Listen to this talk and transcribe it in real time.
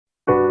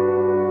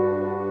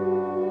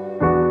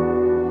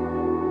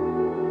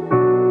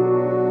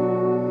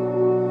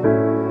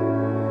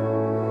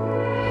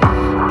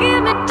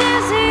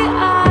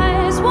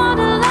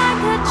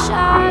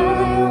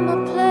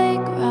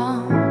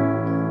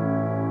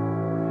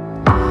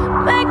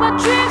my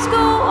dreams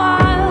go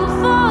wild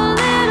for a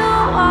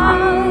little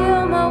while.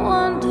 You're my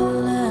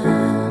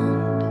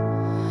wonderland.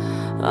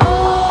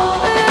 Oh,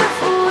 if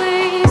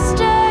we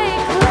stay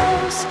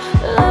close,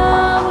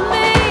 love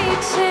me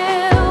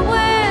till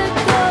we're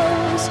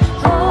close.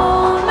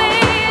 Hold me,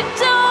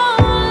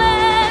 don't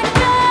let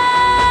go.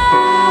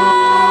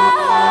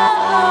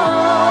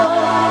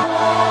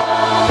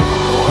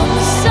 When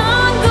the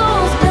sun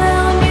goes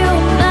down, you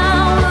and I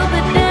will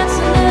be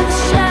dancing in the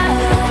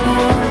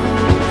shadows.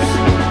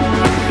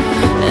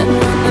 And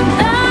when the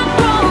night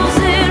rolls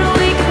in,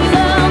 we can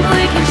love,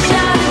 we can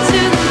shout it to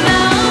the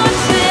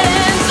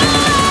mountains.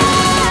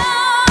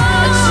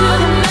 To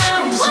the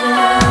mountains.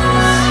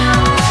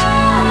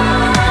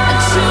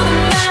 To the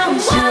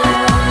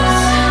mountains.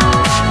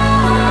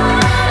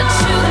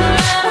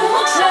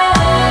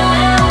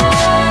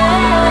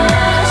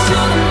 To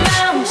the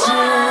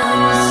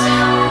mountains.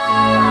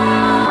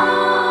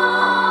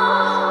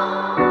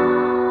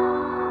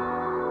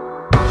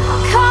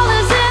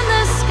 Colors in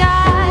the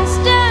sky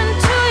stand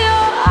to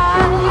your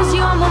eyes.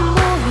 You're my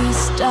movie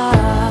star.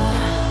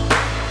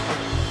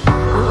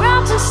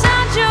 Wrapped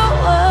inside your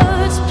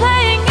words,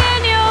 playing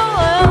in your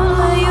world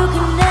where you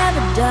can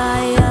never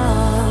die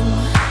young.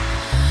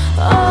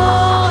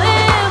 Oh,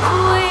 if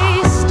we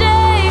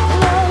stay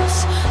close,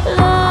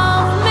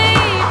 love me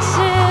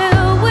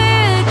till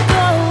we're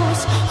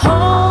close.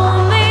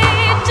 Hold me,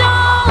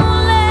 don't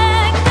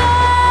let go.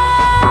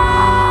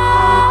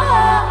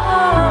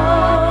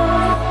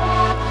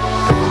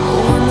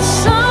 When the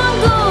sun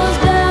goes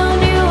down,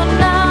 you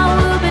and I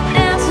will be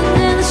dancing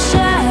in the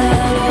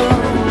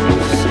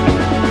shadows.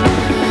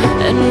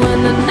 And when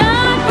the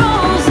night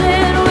rolls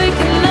in, we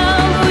can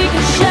love, we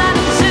can shout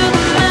it to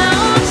the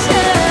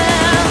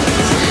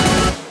mountains.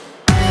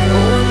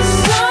 When the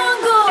sun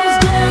goes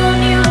down,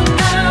 you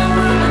and I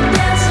will be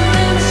dancing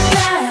in the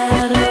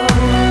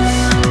shadows.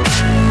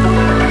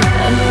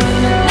 And when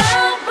the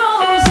night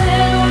rolls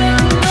in, we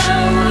can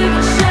love, we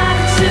can shout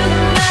it to the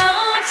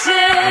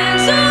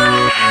mountains. To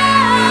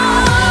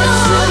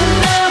the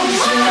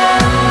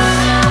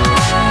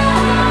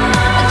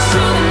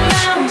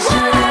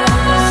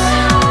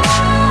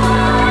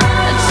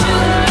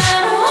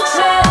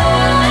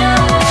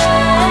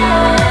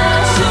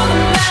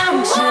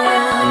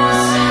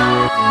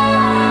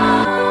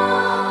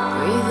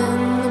breathe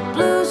in the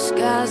blue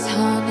skies,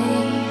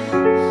 honey.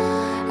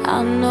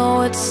 I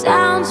know it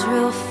sounds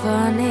real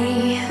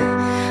funny,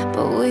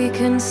 but we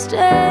can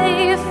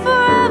stay forever.